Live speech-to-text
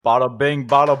Bada bing,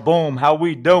 bada boom. How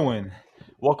we doing?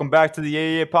 Welcome back to the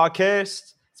AA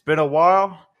podcast. It's been a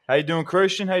while. How you doing,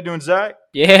 Christian? How you doing, Zach?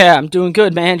 Yeah, I'm doing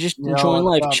good, man. Just Yo, enjoying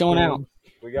what's life, up, chilling out. dude?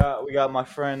 We got my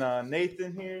friend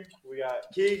Nathan here. We got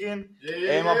Keegan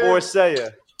and my boy Saya.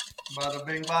 Bada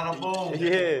bing, bada boom.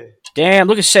 Yeah. Damn,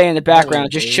 look at Say in the background,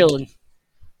 Hey, just dude. chilling.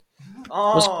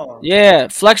 Oh. Yeah,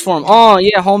 flex for him. Oh,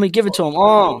 yeah, homie, give it to him.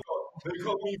 Oh, They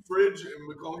call me Fridge, and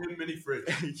we call him Mini Fridge.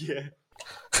 Yeah.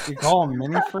 You call him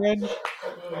mini fridge?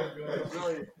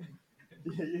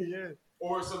 Yeah.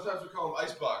 Or sometimes we call him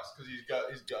Icebox because he's got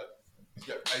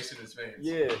ice in his veins.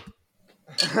 Yeah.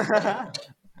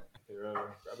 Here,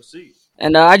 grab a seat.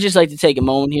 and I'd just like to take a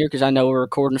moment here because I know we're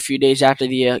recording a few days after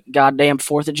the goddamn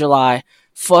 4th of July.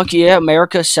 Fuck yeah,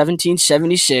 America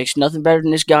 1776. Nothing better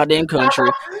than this goddamn country.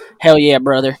 Hell yeah,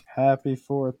 brother. Happy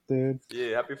 4th, dude.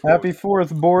 Yeah. Happy 4th. Happy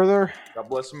 4th, border. God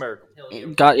bless America.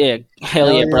 God, yeah,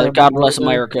 hell yeah, brother. God bless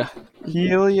America.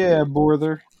 Hell yeah,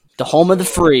 border. The home of the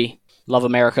free. Love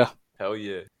America. Hell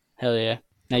yeah. Hell yeah.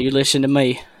 Now you listen to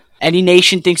me. Any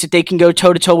nation thinks that they can go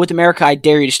toe to toe with America, I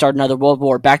dare you to start another world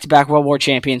war. Back to back World War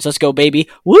champions. Let's go, baby.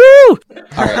 Woo! All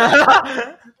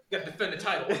Got to defend the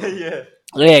title. Yeah.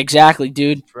 Yeah, exactly,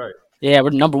 dude. That's right. Yeah, we're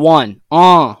number one.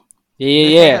 Yeah.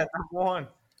 Number one.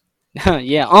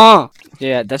 Yeah,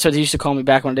 Yeah, that's what they used to call me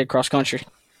back when I did cross country.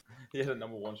 He had a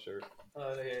number one shirt. Yeah.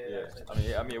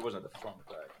 I mean, it wasn't the front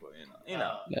back, but you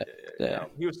know. Yeah. No,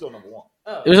 he was still number one.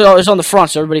 It was on the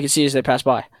front so everybody could see as they pass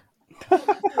by.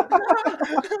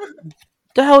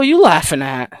 The hell are you laughing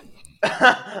at?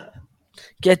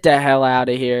 Get the hell out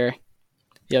of here.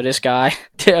 Yo, this guy.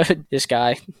 This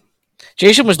guy.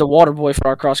 Jason was the water boy for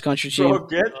our cross country team. Bro,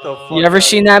 get the fuck You ever out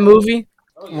seen of that movie?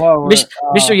 Whoa,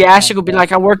 Mr. Yasik would be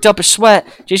like, I worked up a sweat.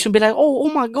 Jason would be like, oh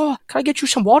my God, can I get you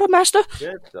some water, master?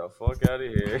 here. Get the fuck out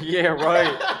of here. Yeah,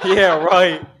 right. Yeah,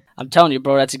 right. I'm telling you,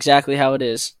 bro, that's exactly how it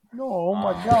is. Oh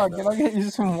my god, can I get you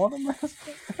some water,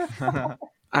 master?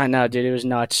 I know, dude, it was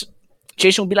nuts.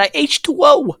 Jason would be like,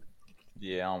 H2O.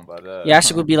 Yeah, I don't know about that.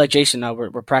 Yasik would be like, Jason, no, we're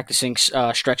practicing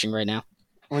stretching right now.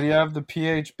 Would you have the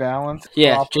pH balance?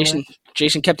 Yeah, properly?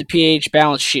 Jason kept the pH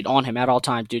balance sheet on him at all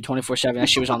times, dude, 24/7. That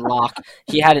shit was on lock.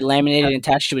 He had it laminated and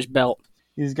attached to his belt.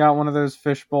 He's got one of those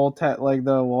fishbowl like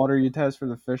the water you test for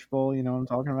the fishbowl. You know what I'm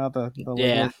talking about? The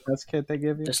Yeah. little test kit they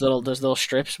give you. Those little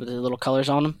strips with the little colors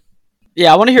on them.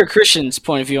 Yeah, I want to hear Christian's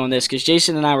point of view on this because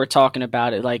Jason and I were talking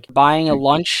about it, like buying a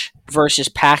lunch versus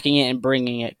packing it and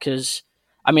bringing it. Because,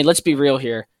 I mean, let's be real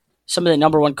here. Some of the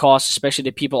number one costs, especially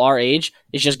to people our age,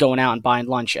 is just going out and buying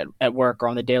lunch at work or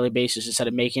on the daily basis instead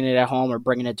of making it at home or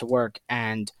bringing it to work.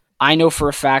 And I know for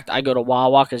a fact I go to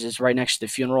Wawa because it's right next to the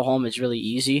funeral home. It's really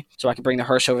easy. So I can bring the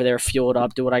hearse over there, fuel it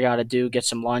up, do what I got to do, get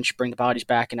some lunch, bring the bodies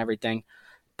back and everything.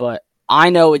 But I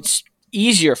know it's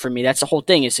easier for me. That's the whole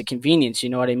thing. It's a convenience, you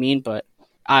know what I mean? But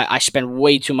I spend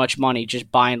way too much money just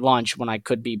buying lunch when I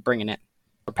could be bringing it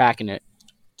or packing it.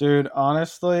 Dude,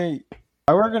 honestly,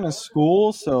 I work in a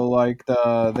school, so like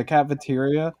the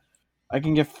cafeteria, I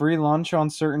can get free lunch on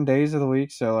certain days of the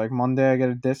week. So like Monday I get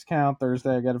a discount,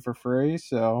 Thursday I get it for free.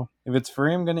 So if it's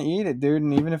free, I'm gonna eat it, dude.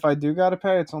 And even if I do gotta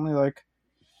pay, it's only like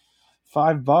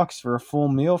 $5 for a full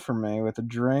meal for me with a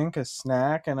drink, a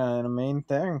snack, and a main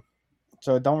thing.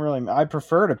 So it don't really. I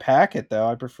prefer to pack it though.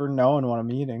 I prefer knowing what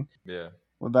I'm eating. Yeah.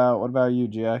 What about you,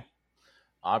 Jay?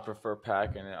 I prefer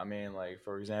packing it. I mean, like,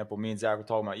 for example, me and Zach were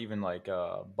talking about even, like,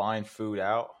 buying food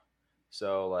out.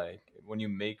 So, like, when you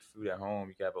make food at home,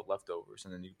 you can have leftovers,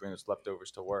 and then you bring those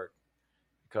leftovers to work.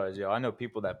 Because, I know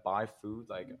people that buy food.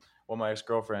 Like, one of my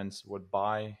ex-girlfriends would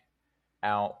buy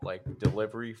out, like,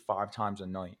 delivery 5 times a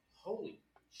night. Holy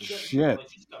Shit.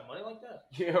 She's got money like that?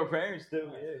 Yeah, her parents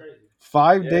do. That's Yeah. crazy.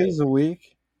 5 Yeah. days a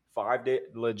week? 5 days,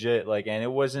 legit. Like, and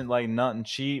it wasn't, like, nothing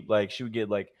cheap. Like, she would get,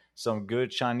 like, some good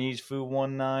Chinese food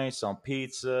one night, some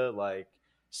pizza, like,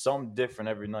 something different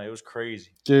every night. It was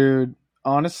crazy. Dude,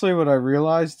 honestly, what I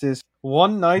realized is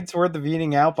one night's worth of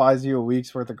eating out buys you a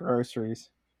week's worth of groceries.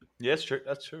 Yeah, that's true.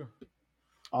 That's true.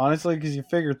 Honestly, because you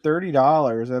figure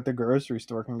 $30 at the grocery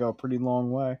store can go a pretty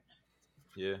long way.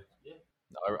 Yeah.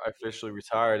 I officially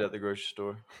retired at the grocery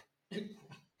store.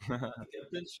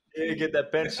 Yeah, get that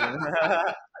pension.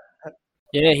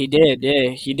 Yeah, he did.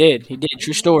 Yeah, he did. He did.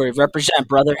 True story. Represent,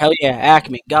 brother. Hell yeah.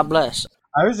 Acme. God bless.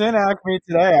 I was in Acme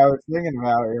today. I was thinking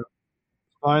about you.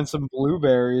 Find some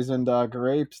blueberries and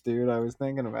grapes, dude. I was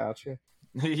thinking about you.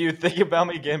 You think about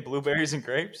me getting blueberries and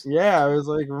grapes? Yeah, I was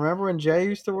like, remember when Jay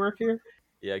used to work here?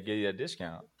 Yeah, I give you a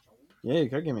discount. Yeah, you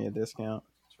could give me a discount.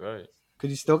 That's right. Could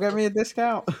you still get me a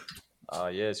discount?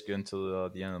 Yeah, it's good until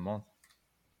the end of the month.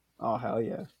 Oh, hell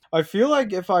yeah. I feel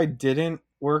like if I didn't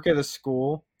work at a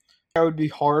school, I would be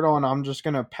hard on I'm just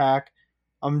going to pack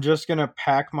I'm just gonna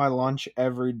pack my lunch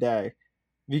every day.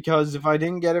 Because if I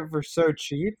didn't get it for so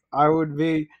cheap, I would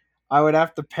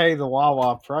have to pay the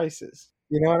Wawa prices.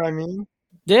 You know what I mean?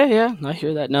 Yeah, I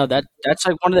hear that. No, that's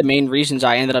like one of the main reasons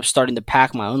I ended up starting to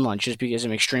pack my own lunch, just because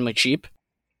I'm extremely cheap.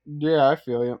 Yeah, I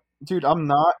feel you. Dude, I'm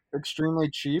not extremely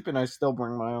cheap and I still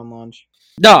bring my own lunch.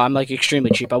 No, I'm like extremely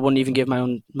cheap. I wouldn't even give my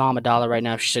own mom $1 right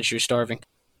now if she said she was starving.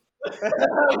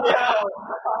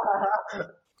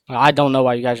 I don't know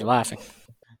why you guys are laughing.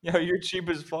 Yo, you're cheap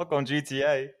as fuck on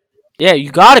GTA. Yeah,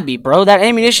 you gotta be, bro. That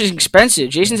ammunition is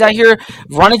expensive. Jason's out here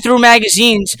running through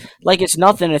magazines like it's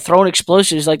nothing and throwing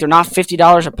explosives like they're not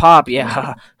 $50 a pop.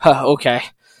 Yeah, okay.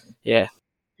 Yeah.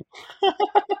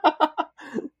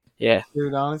 Yeah.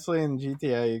 Dude, honestly, in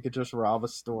GTA, you could just rob a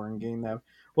store and gain them.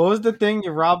 What was the thing? You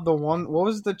robbed the one. What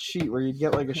was the cheat where you'd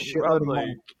get like a shitload of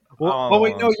money? Oh,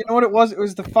 wait, no, you know what it was? It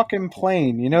was the fucking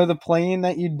plane. You know the plane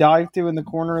that you dive to in the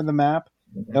corner of the map?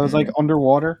 That was like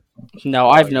underwater? No,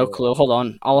 I have no clue. Hold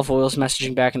on. Olive Oil's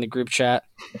messaging back in the group chat.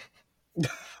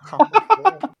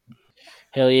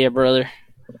 Hell yeah, brother.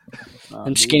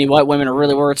 Them skinny white women are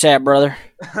really where it's at, brother.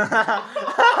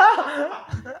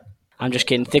 I'm just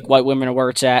kidding. Thick white women are where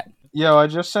it's at. Yo, I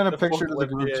just sent a picture to the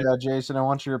group chat, Jason. I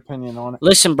want your opinion on it.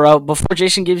 Listen, bro, before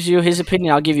Jason gives you his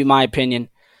opinion, I'll give you my opinion.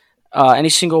 Any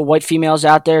single white females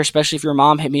out there, especially if you're a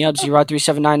mom, hit me up,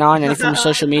 03799, anything on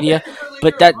social media.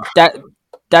 But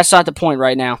that's not the point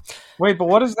right now. Wait, but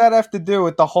what does that have to do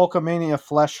with the Hulkamania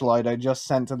fleshlight I just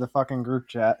sent to the fucking group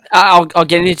chat? I'll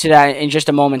get into that in just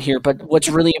a moment here. But what's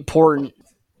really important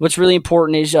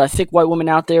is thick white women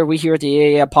out there. We here at the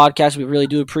AAA podcast, we really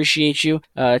do appreciate you.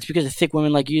 It's because of thick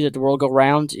women like you that the world go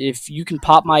round. If you can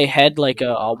pop my head like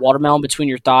a watermelon between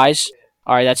your thighs.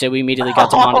 All right, that's it. We immediately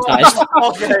got demonetized.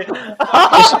 Okay.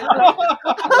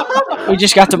 We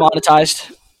just got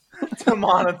demonetized.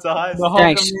 Demonetized.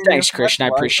 Thanks, Christian. I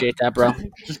appreciate that, bro.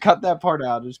 Just cut that part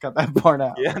out. Yeah,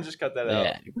 just cut that out.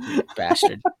 Yeah, you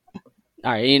bastard.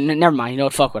 All right, never mind. You know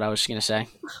what? Fuck what I was gonna say.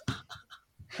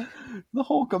 The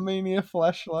Hulkamania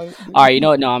fleshlight. All right, you know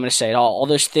what? No, I'm going to say it. All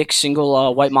those thick,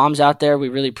 single white moms out there, we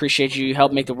really appreciate you. You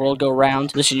help make the world go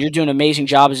round. Listen, you're doing an amazing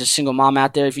job as a single mom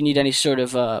out there. If you need any sort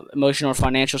of emotional or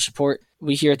financial support,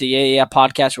 we here at the Yeah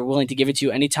podcast, we're willing to give it to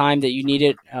you anytime that you need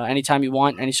it, anytime you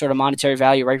want, any sort of monetary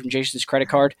value right from Jason's credit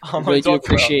card. We really do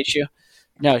appreciate you.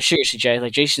 No, seriously, Jay.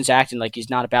 Like, Jason's acting like he's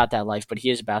not about that life, but he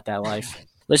is about that life.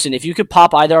 Listen, if you could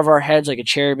pop either of our heads like a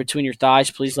cherry between your thighs,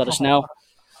 please let us know.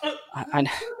 I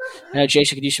know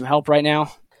Jason could use some help right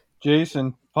now.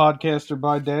 Jason, podcaster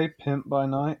by day, pimp by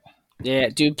night. Yeah,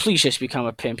 dude, please just become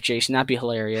a pimp, Jason. That'd be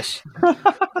hilarious.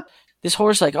 This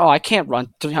whore's like, oh, I can't run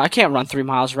 3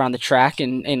 miles around the track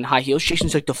in high heels.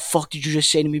 Jason's like, the fuck did you just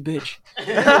say to me, bitch?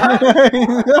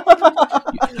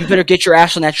 You better get your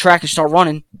ass on that track and start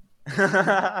running.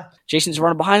 Jason's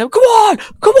running behind him. Come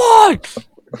on!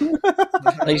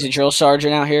 Like he's a drill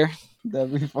sergeant out here.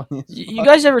 That'd be funny. You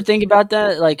guys ever think about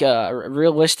that? Like a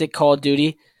realistic Call of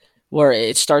Duty where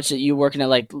it starts at you working at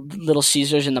like Little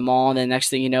Caesars in the mall, and then next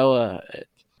thing you know, a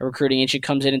recruiting agent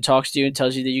comes in and talks to you and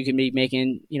tells you that you can be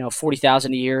making, $40,000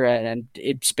 a year, and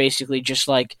it's basically just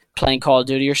like playing Call of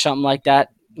Duty or something like that.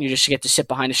 You just get to sit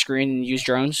behind a screen and use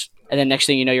drones. And then next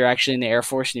thing you know, you're actually in the Air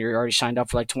Force and you're already signed up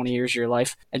for like 20 years of your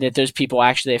life. And that those people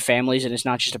actually have families and it's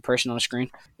not just a person on a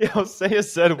screen. Yo, Saya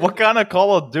said, what kind of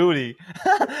Call of Duty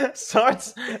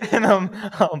starts in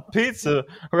a pizza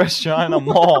restaurant in a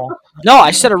mall? No,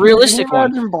 I said a realistic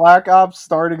one. Imagine Black Ops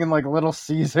starting in like Little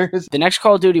Caesars. The next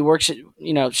Call of Duty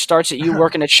starts at you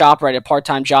working at ShopRite, a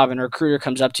part-time job, and a recruiter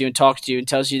comes up to you and talks to you and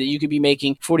tells you that you could be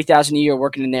making $40,000 a year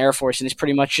working in the Air Force, and it's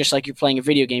pretty much just like you're playing a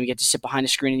video game. You get to sit behind a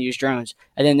screen and use drones.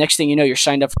 And then next thing you know, you're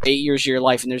signed up for 8 years of your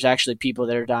life, and there's actually people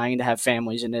that are dying to have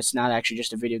families, and it's not actually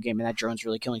just a video game, and that drone's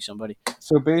really killing somebody.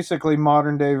 So basically,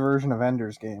 modern day version of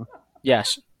Ender's Game.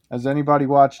 Yes. Has anybody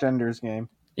watched Ender's Game?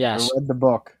 Yes. I read the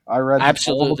book.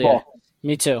 Absolutely. The book.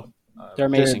 Me too. They're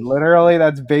amazing. Dude, literally,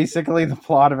 that's basically the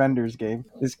plot of Ender's Game.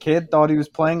 This kid thought he was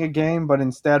playing a game, but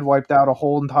instead wiped out a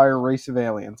whole entire race of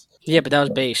aliens. Yeah, but that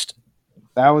was based.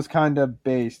 That was kind of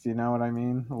based, you know what I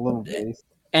mean? A little based.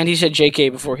 And he said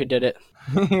JK before he did it.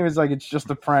 He was like, it's just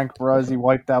a prank, bro, as he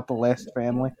wiped out the last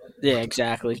family. Yeah,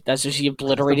 exactly. That's just he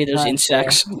obliterated those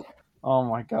insects. Bro. Oh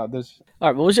my god. All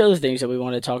right, what was the other things that we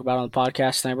wanted to talk about on the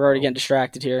podcast tonight? We're already getting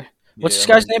distracted here. What's this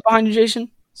guy's name behind you,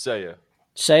 Jason? Saya.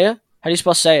 Saya? How do you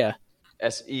spell Saya?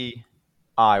 Seiya.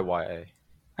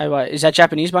 Is that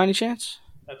Japanese by any chance?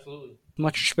 Absolutely.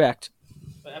 Much respect.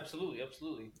 Absolutely.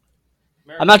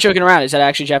 I'm not joking around. Is that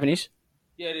actually Japanese?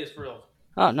 Yeah, it is for real.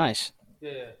 Oh, nice.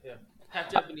 Yeah.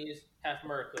 Half Japanese, half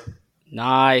America.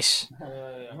 Nice.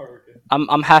 America.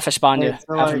 I'm half Hispania, Wait,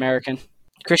 so half like- American.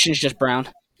 Christian's just brown.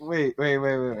 Wait.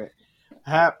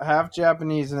 Half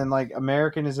Japanese and then like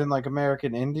American is in like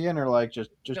American Indian or like just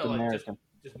No, like, American.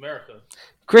 Just America.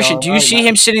 Christian, Oh, do you right, see right.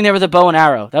 him sitting there with a bow and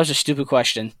arrow? That was a stupid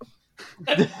question.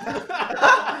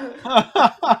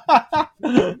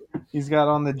 He's got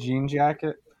on the jean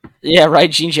jacket. Yeah, right.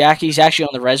 Gene Jackie. He's actually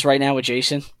on the res right now with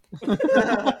Jason.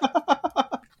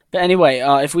 But anyway,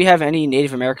 if we have any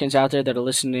Native Americans out there that are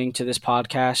listening to this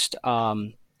podcast,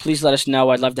 please let us know.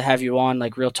 I'd love to have you on.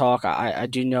 Like, real talk. I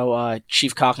do know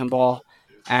Chief Cockenball,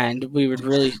 and we would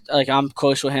really like. I'm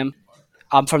close with him.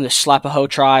 I'm from the Slapaho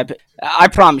tribe. I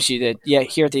promise you that, yeah,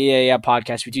 here at the EAA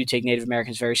podcast, we do take Native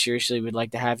Americans very seriously. We'd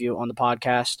like to have you on the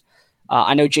podcast.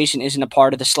 I know Jason isn't a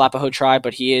part of the Slapaho tribe,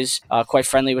 but he is quite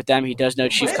friendly with them. He does know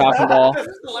Chief Cockenball.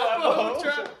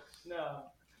 No.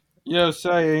 Yo,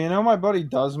 Saya, you know my buddy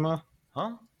Duzma?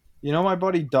 Huh? You know my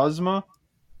buddy Duzma?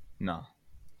 No.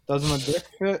 Duzma Dick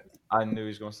Fit? I knew he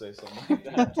was gonna say something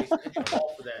like that. Jason, how'd you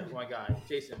fall for that? My guy.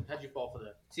 Jason, how'd you fall for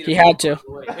that? See, He had to.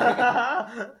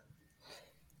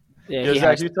 Yeah, Yo, he Zach,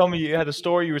 has. you told me you had a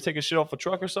story. You were taking shit off a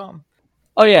truck or something.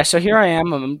 Oh yeah, so here I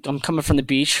am. I'm coming from the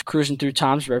beach, cruising through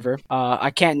Tom's River.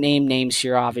 I can't name names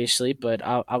here, obviously, but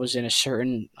I was in a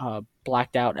certain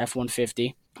blacked out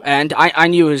F-150, and I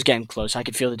knew it was getting close. I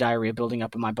could feel the diarrhea building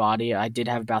up in my body. I did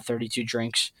have about 32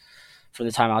 drinks for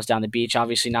the time I was down the beach.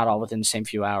 Obviously, not all within the same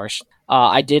few hours.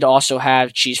 I did also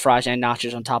have cheese fries and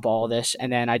nachos on top of all of this, and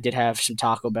then I did have some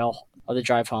Taco Bell on the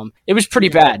drive home. It was pretty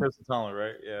bad. Chris Tunnel,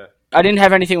 right? Yeah. I didn't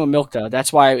have anything with milk, though.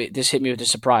 That's why this hit me with a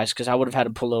surprise, because I would have had to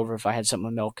pull over if I had something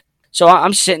with milk. So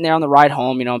I'm sitting there on the ride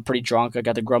home. You know, I'm pretty drunk. I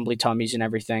got the grumbly tummies and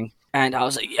everything. And I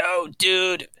was like, yo,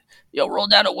 dude, roll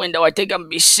down a window. I think I'm going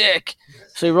to be sick.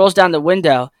 So he rolls down the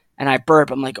window, and I burp.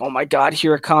 I'm like, oh, my God,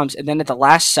 here it comes. And then at the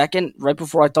last second, right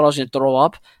before I thought I was going to throw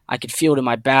up, I could feel it in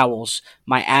my bowels.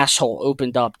 My asshole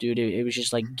opened up, dude. It was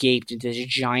just like gaped into this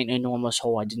giant, enormous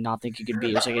hole I did not think it could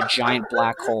be. It was like a giant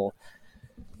black hole.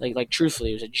 Like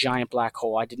truthfully, it was a giant black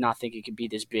hole. I did not think it could be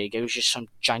this big. It was just some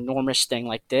ginormous thing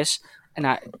like this. And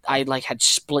I like had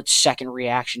split second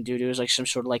reaction, dude. It was like some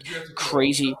sort of like Did you have to throw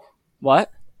crazy. up still?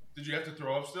 What? Did you have to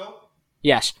throw up still?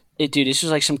 Yes. Dude, this was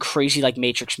like some crazy like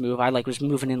Matrix move. I like was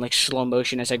moving in like slow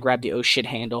motion as I grabbed the oh shit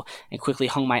handle and quickly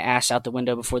hung my ass out the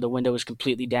window before the window was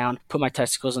completely down, put my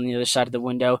testicles on the other side of the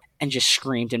window, and just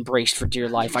screamed and braced for dear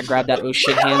life. I grabbed that oh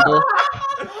shit handle.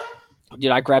 Dude,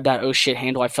 I grabbed that oh shit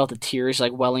handle. I felt the tears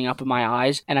like welling up in my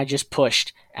eyes, and I just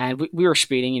pushed. And we were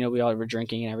speeding, you know, we all were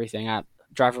drinking and everything.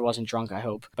 Driver wasn't drunk, I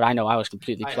hope, but I know I was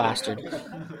completely plastered.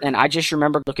 And I just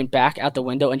remember looking back out the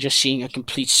window and just seeing a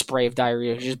complete spray of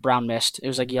diarrhea. It was just brown mist. It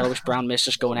was like yellowish brown mist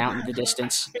just going out in the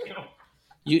distance.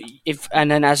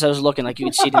 And then as I was looking, like you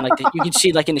could see it in you could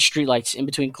see like in the streetlights, in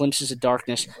between glimpses of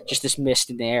darkness, just this mist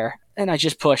in the air. And I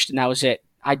just pushed, and that was it.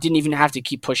 I didn't even have to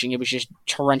keep pushing. It was just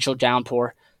torrential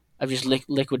downpour of just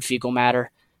liquid fecal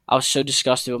matter. I was so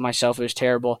disgusted with myself. It was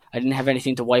terrible. I didn't have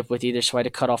anything to wipe with either, so I had to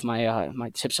cut off my my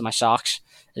tips of my socks.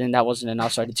 And then that wasn't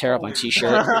enough, so I had to tear up my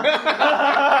T-shirt.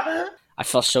 I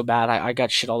felt so bad. I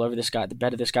got shit all over the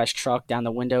bed of this guy's truck, down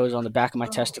the windows, on the back of my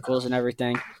testicles and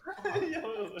everything.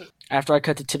 After I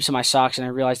cut the tips of my socks and I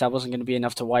realized that wasn't going to be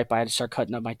enough to wipe, I had to start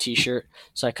cutting up my T-shirt.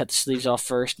 So I cut the sleeves off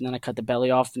first, and then I cut the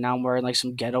belly off. And now I'm wearing like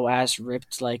some ghetto ass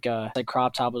ripped like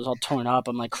crop top. It was all torn up.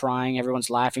 I'm like crying. Everyone's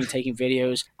laughing, taking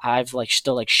videos. I've like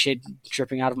still like shit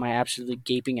dripping out of my absolutely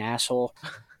gaping asshole.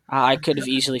 I could have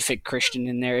easily fit Christian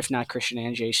in there, if not Christian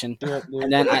and Jason.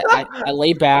 And then I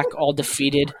lay back, all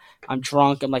defeated. I'm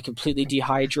drunk. I'm like completely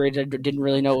dehydrated. I didn't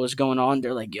really know what was going on.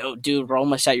 They're like, yo, dude, we're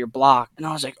almost at your block. And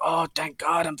I was like, oh, thank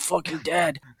God, I'm fucking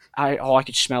dead. All I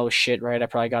could smell was shit, right? I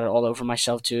probably got it all over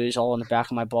myself, too. It was all in the back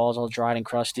of my balls, all dried and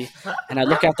crusty. And I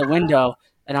look out the window,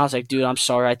 and I was like, dude, I'm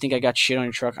sorry. I think I got shit on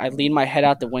your truck. I lean my head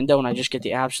out the window, and I just get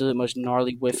the absolute most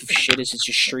gnarly whiff of shit as it's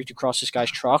just streaked across this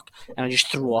guy's truck, and I just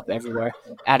threw up everywhere.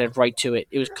 Added right to it.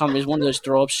 It was one of those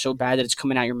throw-ups so bad that it's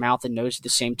coming out your mouth and nose at the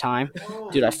same time.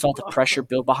 Dude, I felt the pressure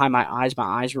build behind my eyes.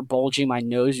 My eyes were bulging. My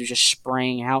nose was just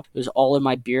spraying out. It was all in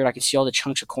my beard. I could see all the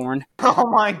chunks of corn. Oh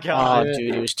my Oh, god.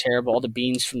 dude, it was terrible. All the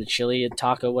beans from the chili,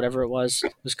 taco, whatever it was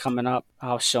coming up.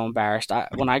 I was so embarrassed.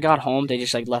 When I got home, they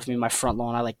just like left me in my front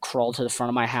lawn. I like crawled to the front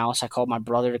of my house. I called my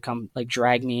brother to come like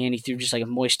drag me in. He threw just like a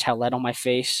moist towelette on my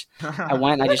face. I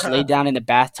went and I just laid down in the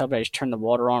bathtub. I just turned the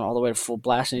water on all the way to full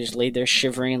blast and I just laid there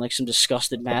shivering like some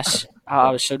disgusted mess.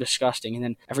 I was so disgusting. And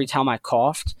then every time I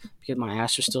coughed, because my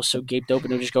ass was still so gaped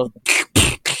open, it would just go.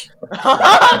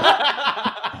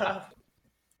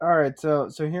 All right, so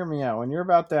hear me out. When you're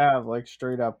about to have like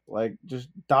straight up like just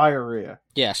diarrhea,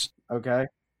 Yes, okay,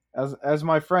 as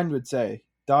my friend would say,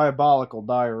 diabolical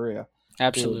diarrhea.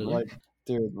 absolutely.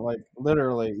 dude. Like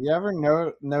literally, you ever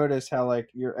notice how like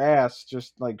your ass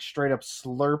just like straight up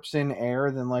slurps in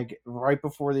air, then like right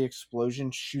before the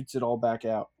explosion shoots it all back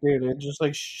out, dude? It just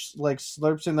like like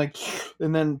slurps in like,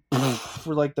 and then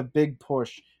for like the big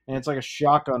push, and it's like a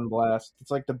shotgun blast.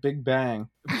 It's like the Big Bang.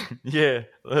 Yeah,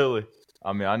 literally.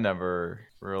 I mean, I never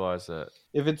realized that.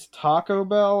 If it's Taco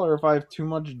Bell or if I have too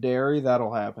much dairy,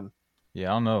 that'll happen. Yeah,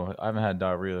 I don't know. I haven't had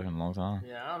diarrhea in a long time.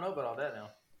 Yeah, I don't know about all that now.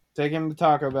 Take him to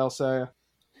Taco Bell, say.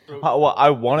 Well,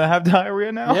 I want to have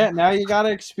diarrhea now. Yeah, now you gotta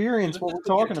experience Let's what we're just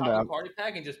go get talking a taco about. Party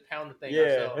pack and just pound the thing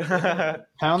ourselves. Yeah.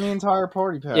 Pound the entire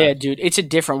party pack. Yeah, dude, it's a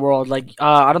different world. Like,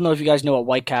 I don't know if you guys know what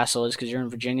White Castle is because you're in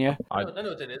Virginia. I know what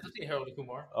that is. I've seen Harold and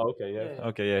Kumar. Oh, okay, yeah. Yeah.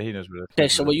 Okay, yeah, he knows what it is. Okay,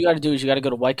 so what you got to do is you got to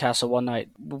go to White Castle one night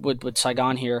with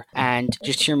Saigon here, and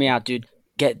just hear me out, dude.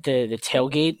 Get the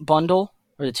tailgate bundle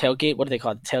or the tailgate. What do they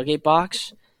call it? The tailgate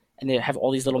box, and they have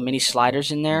all these little mini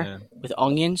sliders in there Yeah. with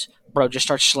onions. Bro, just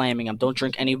start slamming them. Don't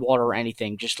drink any water or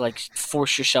anything. Just like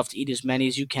force yourself to eat as many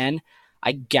as you can.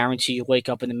 I guarantee you wake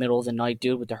up in the middle of the night,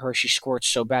 dude, with the Hershey squirts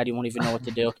so bad you won't even know what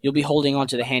to do. You'll be holding on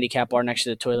to the handicap bar next to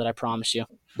the toilet, I promise you.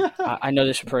 I know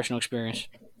this from personal experience.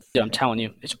 Dude, I'm telling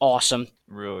you, it's awesome.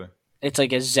 Really? It's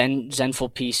like a zenful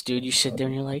piece, dude. You sit there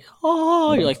and you're like,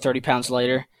 oh, you're like 30 pounds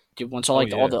lighter. Dude, once all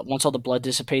the blood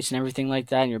dissipates and everything like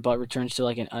that, and your butt returns to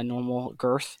like a normal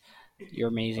girth, you're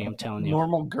amazing. I'm telling you.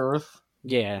 Normal girth.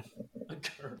 Yeah.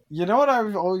 You know what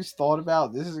I've always thought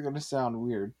about? This is gonna sound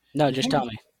weird. No, just tell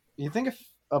me. You think if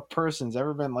a person's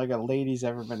ever been like a lady's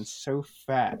ever been so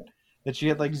fat that she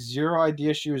had like zero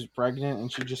idea she was pregnant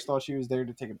and she just thought she was there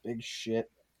to take a big shit?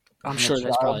 I'm and sure the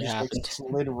that's child probably just, like, happened.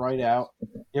 slid right out.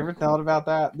 You ever thought about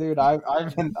that, dude? I've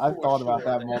thought about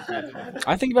that multiple times.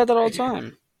 I think about that all the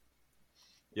time.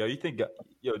 Yo, I think,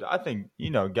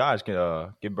 guys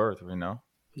can give birth, No,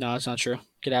 that's not true.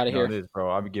 Get out of No, it here. is, bro.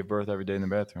 I would give birth every day in the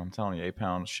bathroom. I'm telling you, 8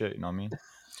 pounds of shit, you know what I mean?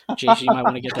 JC, you might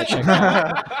want to get that checked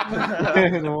out.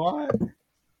 Dude, what?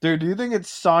 Dude, do you think it's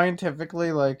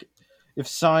scientifically like if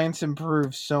science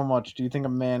improves so much, do you think a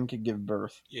man could give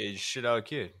birth? Yeah, you shit out a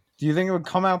kid. Do you think it would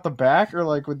come out the back or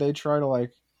like would they try to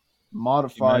like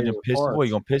modify Imagine your piss, parts? what,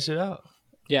 you gonna piss it out? I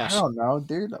Yes. don't know,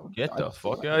 dude. Get the I-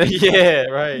 fuck out of here. Yeah,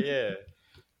 right, yeah.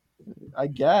 I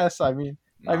guess. I mean,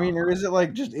 Nah. or is it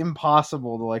like just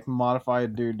impossible to like modify a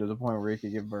dude to the point where he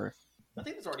could give birth? I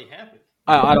think it's already happened.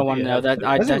 I don't want to Yeah, know that.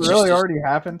 Has That's it really just, already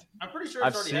happened? I'm pretty sure I've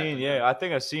it's already seen, happened. yeah, I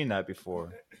think I've seen that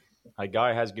before. A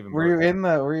guy has given Were birth. you in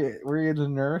the were you the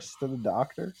nurse to the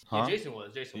doctor? Huh? Yeah, Jason was.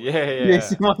 Yeah.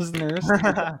 Jason was nurse.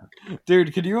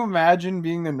 Dude, could you imagine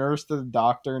being the nurse to the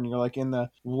doctor and you're like in the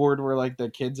ward where like the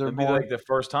kids are It'd be born? like the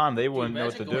first time they Dude, wouldn't know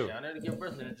what to imagine going do. down there to give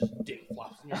birth and then just dick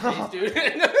flops in your face,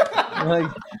 dude.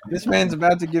 Like this man's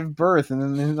about to give birth and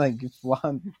then like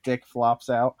dick flops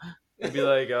out. It'd be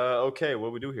like, okay, what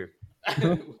do we do here?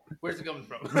 Where's it coming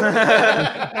from?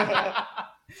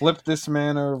 Flip this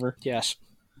man over. yes.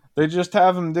 They just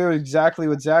have him do exactly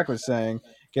what Zach was saying.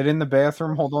 Get in the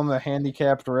bathroom, hold on to the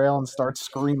handicapped rail, and start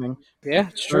screaming. Yeah,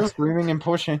 it's Start true. screaming and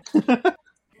pushing.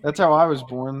 That's how I was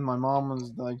born. My mom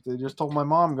was like, they just told my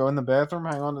mom, go in the bathroom,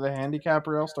 hang on to the handicap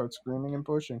rail, start screaming and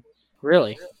pushing.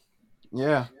 Really?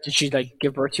 Yeah. Did she like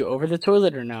give birth to you over the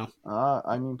toilet or no?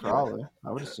 I mean, probably.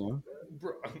 I would assume.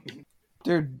 Bro.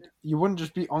 Dude, you wouldn't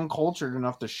just be uncultured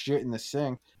enough to shit in the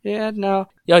sink. Yeah, no.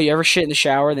 Yo, you ever shit in the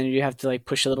shower, then you have to like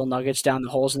push the little nuggets down the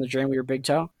holes in the drain with your big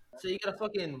toe? So you gotta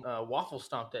fucking waffle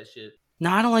stomp that shit.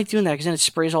 No, I don't like doing that because then it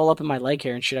sprays all up in my leg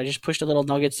hair and shit. I just push the little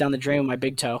nuggets down the drain with my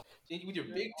big toe. With your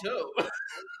big toe.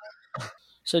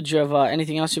 So, do you have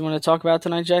anything else you want to talk about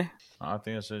tonight, Jay? I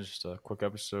think it's just a quick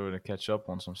episode to catch up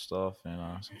on some stuff and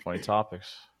some funny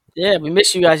topics. Yeah, we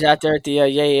miss you guys out there at the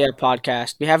Yeah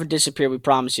podcast. We haven't disappeared, we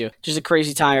promise you. Just a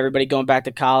crazy time, everybody going back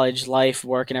to college, life,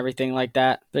 work, and everything like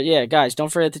that. But yeah, guys, don't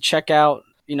forget to check out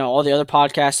all the other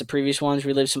podcasts, the previous ones,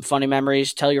 relive some funny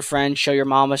memories, tell your friends, show your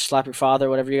mama, slap your father,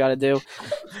 whatever you got to do.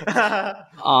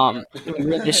 We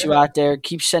really miss you out there.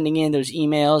 Keep sending in those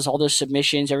emails, all those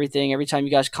submissions, everything. Every time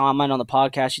you guys comment on the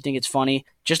podcast, you think it's funny,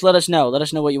 just let us know. Let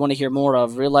us know what you want to hear more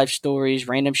of. Real life stories,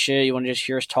 random shit. You want to just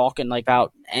hear us talking like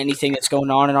about anything that's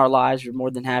going on in our lives. We're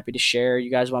more than happy to share. You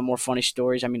guys want more funny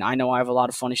stories? I mean, I know I have a lot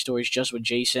of funny stories just with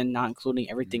Jason, not including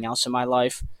everything else in my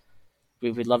life.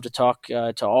 We'd love to talk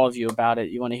to all of you about it.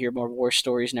 You want to hear more war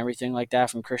stories and everything like that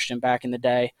from Christian back in the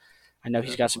day. I know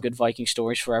he's got some good Viking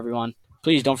stories for everyone.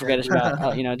 Please don't forget us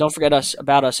about don't forget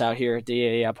about us out here at the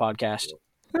Yeah podcast.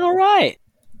 All right.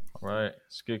 All right.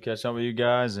 It's good catching up with you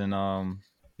guys. And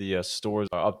the stores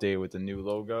are updated with the new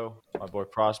logo. My boy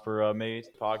Prosper made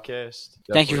podcast.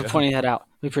 Thank you for Definitely, pointing that out.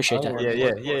 We appreciate that. Yeah,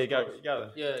 you got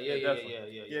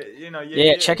Yeah.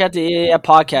 Yeah, check out the EAA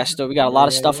podcast store. We got a lot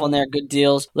of stuff on there, good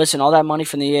deals. Listen, all that money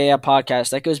from the EAA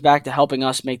podcast, that goes back to helping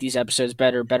us make these episodes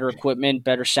better. Better equipment,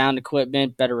 better sound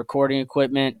equipment, better recording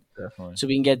equipment. Definitely. So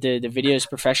we can get the videos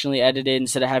professionally edited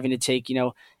instead of having to take,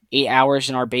 8 hours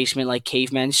in our basement like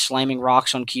cavemen slamming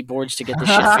rocks on keyboards to get this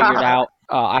shit figured out.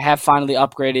 I have finally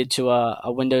upgraded to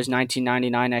a Windows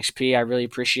 1999 XP. I really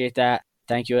appreciate that.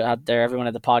 Thank you out there, everyone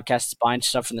at the podcast that's buying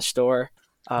stuff from the store.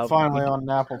 Finally on an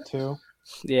Apple II.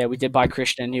 Yeah, we did buy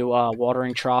Christian a new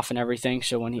watering trough and everything,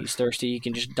 so when he's thirsty, he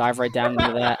can just dive right down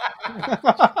into that.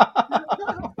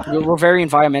 We're very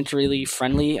environmentally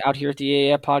friendly out here at the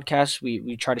AAF podcast.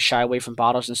 We try to shy away from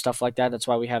bottles and stuff like that. That's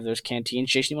why we have those canteens.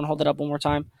 Jason, you want to hold that up one more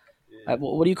time?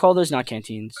 What do you call those? Not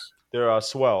canteens. They're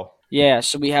swell. Yeah,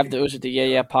 so we have those with the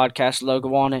Yeah podcast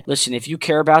logo on it. Listen, if you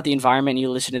care about the environment and you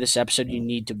listen to this episode, you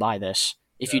need to buy this.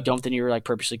 If you don't, then you're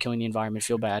purposely killing the environment.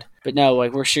 Feel bad. But no,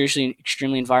 we're seriously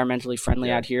extremely environmentally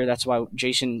friendly out here. That's why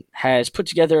Jason has put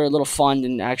together a little fund,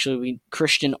 and actually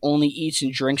Christian only eats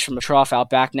and drinks from a trough out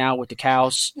back now with the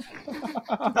cows.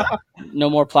 No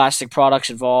more plastic products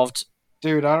involved.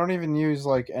 Dude, I don't even use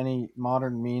any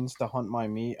modern means to hunt my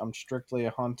meat. I'm strictly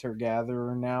a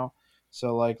hunter-gatherer now.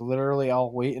 So literally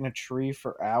I'll wait in a tree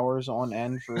for hours on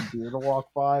end for a deer to walk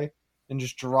by. And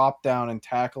just drop down and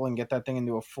tackle and get that thing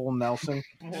into a full Nelson.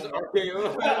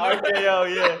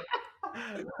 RKO, yeah.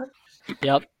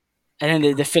 Yep. And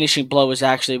then the finishing blow was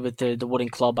actually with the wooden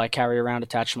club I carry around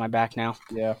attached to my back now.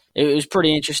 Yeah. It was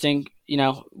pretty interesting.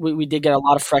 We did get a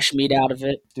lot of fresh meat out of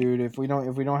it. Dude, if we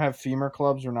don't have femur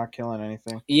clubs, we're not killing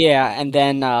anything. Yeah, and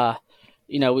then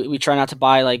we try not to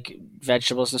buy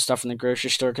vegetables and stuff from the grocery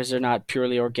store because they're not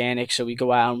purely organic. So we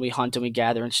go out and we hunt and we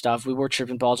gather and stuff. We were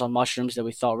tripping balls on mushrooms that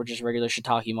we thought were just regular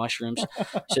shiitake mushrooms.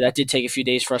 So that did take a few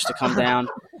days for us to come down.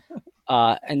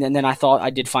 And then I thought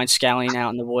I did find scallion out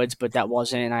in the woods, but that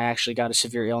wasn't. And I actually got a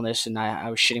severe illness, and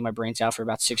I was shitting my brains out for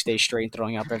about 6 days straight and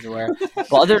throwing up everywhere.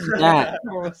 But other than that,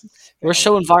 we're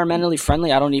so environmentally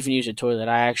friendly. I don't even use a toilet.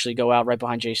 I actually go out right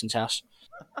behind Jason's house.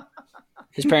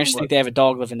 His parents think they have a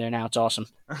dog living there now. It's awesome.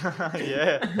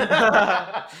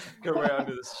 Yeah. Go right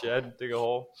under the shed, dig a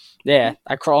hole. Yeah,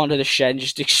 I crawl into the shed and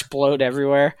just explode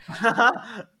everywhere.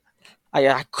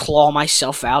 I claw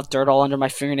myself out, dirt all under my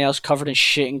fingernails, covered in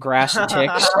shit and grass and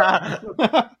ticks.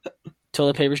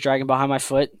 Toilet paper's dragging behind my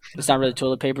foot. It's not really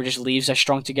toilet paper, just leaves I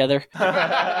strung together.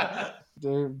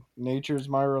 Dude, nature's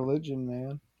my religion,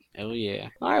 man. Oh, yeah.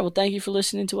 All right, well, thank you for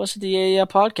listening to us at the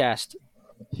podcast.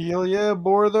 Hell yeah,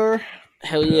 brother.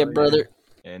 Hell yeah, brother.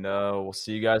 And we'll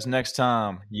see you guys next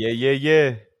time.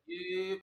 Yeah.